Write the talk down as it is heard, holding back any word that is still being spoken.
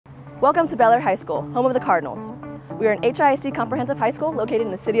Welcome to Bellaire High School, home of the Cardinals. We are an HISD comprehensive high school located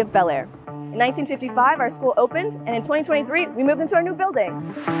in the city of Bellaire. In 1955, our school opened, and in 2023, we moved into our new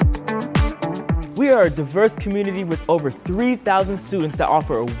building. We are a diverse community with over 3,000 students that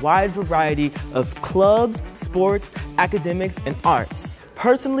offer a wide variety of clubs, sports, academics, and arts.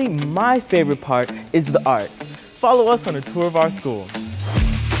 Personally, my favorite part is the arts. Follow us on a tour of our school.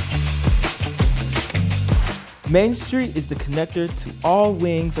 Main Street is the connector to all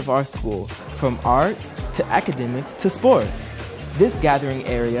wings of our school, from arts to academics to sports. This gathering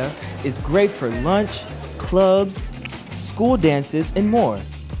area is great for lunch, clubs, school dances, and more.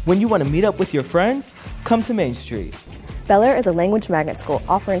 When you want to meet up with your friends, come to Main Street. Bellaire is a language magnet school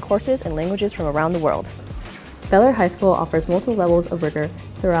offering courses in languages from around the world. Bellaire High School offers multiple levels of rigor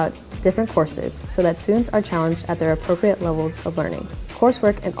throughout different courses so that students are challenged at their appropriate levels of learning.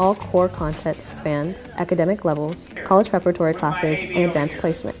 Coursework in all core content spans academic levels, college preparatory classes, and advanced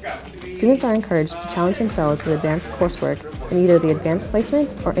placement. Students are encouraged to challenge themselves with advanced coursework in either the Advanced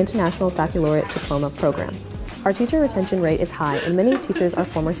Placement or International Baccalaureate Diploma program. Our teacher retention rate is high and many teachers are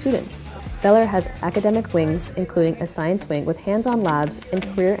former students. Bellaire has academic wings, including a science wing with hands-on labs and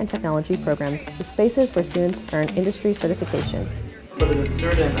career and technology programs with spaces where students earn industry certifications. But it is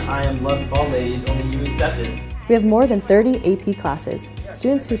certain I am loved of all ladies, only you accepted. We have more than 30 AP classes.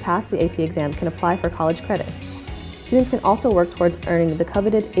 Students who pass the AP exam can apply for college credit. Students can also work towards earning the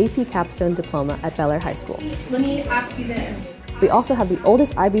coveted AP Capstone Diploma at Bellaire High School. Let me ask you this. We also have the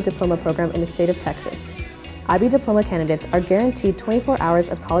oldest IB Diploma program in the state of Texas. IB Diploma candidates are guaranteed 24 hours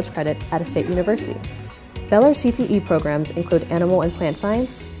of college credit at a state university. Bellaire CTE programs include animal and plant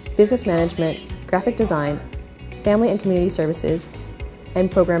science, business management, graphic design, family and community services,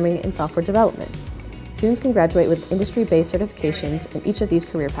 and programming and software development. Students can graduate with industry-based certifications in each of these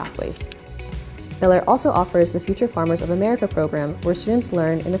career pathways. Bellaire also offers the Future Farmers of America program, where students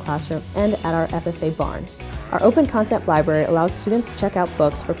learn in the classroom and at our FFA barn. Our open concept library allows students to check out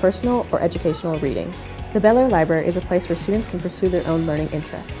books for personal or educational reading. The Bellaire Library is a place where students can pursue their own learning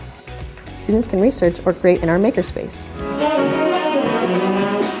interests. Students can research or create in our makerspace.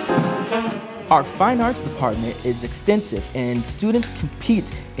 Our fine arts department is extensive and students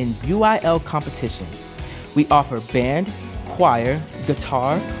compete in UIL competitions. We offer band, choir,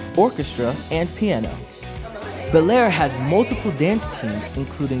 guitar, orchestra, and piano. Bellaire has multiple dance teams,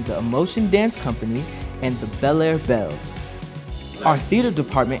 including the Emotion Dance Company and the Bellaire Bells. Our theater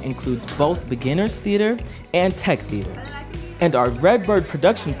department includes both beginners theater and tech theater. And our Redbird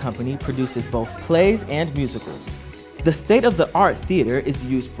production company produces both plays and musicals. The state-of-the-art theater is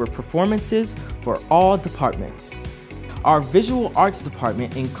used for performances for all departments. Our visual arts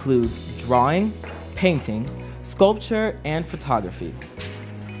department includes drawing, painting, sculpture, and photography.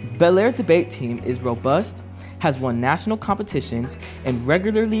 Bellaire debate team is robust, has won national competitions, and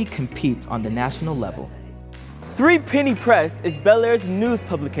regularly competes on the national level. Three Penny Press is Bellaire's news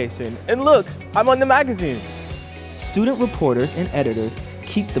publication, and look, I'm on the magazine. Student reporters and editors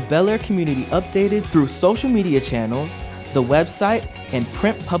keep the Bellaire community updated through social media channels, the website, and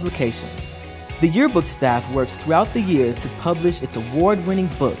print publications. The yearbook staff works throughout the year to publish its award-winning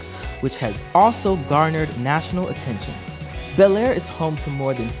book, which has also garnered national attention. Bellaire is home to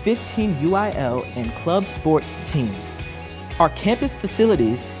more than 15 UIL and club sports teams. Our campus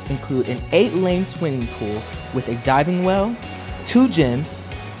facilities include an 8-lane swimming pool with a diving well, 2 gyms,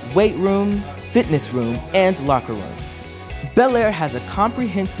 weight room, fitness room, and locker room. Bellaire has a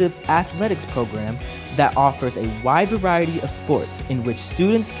comprehensive athletics program that offers a wide variety of sports in which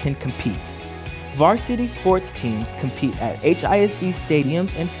students can compete. Varsity sports teams compete at HISD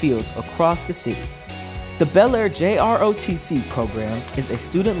stadiums and fields across the city. The Bellaire JROTC program is a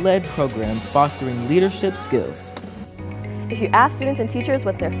student-led program fostering leadership skills. If you ask students and teachers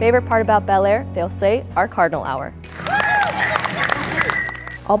what's their favorite part about Bellaire, they'll say our Cardinal Hour.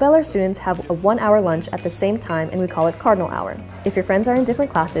 All Bellaire students have a 1-hour lunch at the same time, and we call it Cardinal Hour. If your friends are in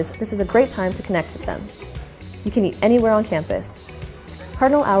different classes, this is a great time to connect with them. You can eat anywhere on campus.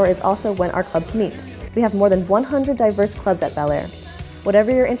 Cardinal Hour is also when our clubs meet. We have more than 100 diverse clubs at Bellaire.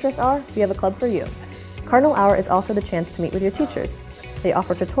 Whatever your interests are, we have a club for you. Cardinal Hour is also the chance to meet with your teachers. They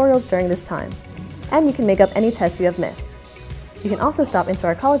offer tutorials during this time. And you can make up any tests you have missed. You can also stop into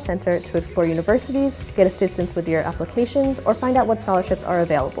our college center to explore universities, get assistance with your applications, or find out what scholarships are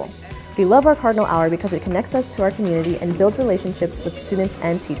available. We love our Cardinal Hour because it connects us to our community and builds relationships with students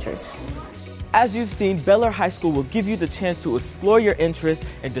and teachers. As you've seen, Bellaire High School will give you the chance to explore your interests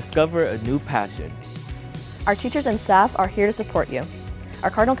and discover a new passion. Our teachers and staff are here to support you. Our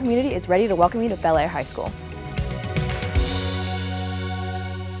Cardinal community is ready to welcome you to Bellaire High School.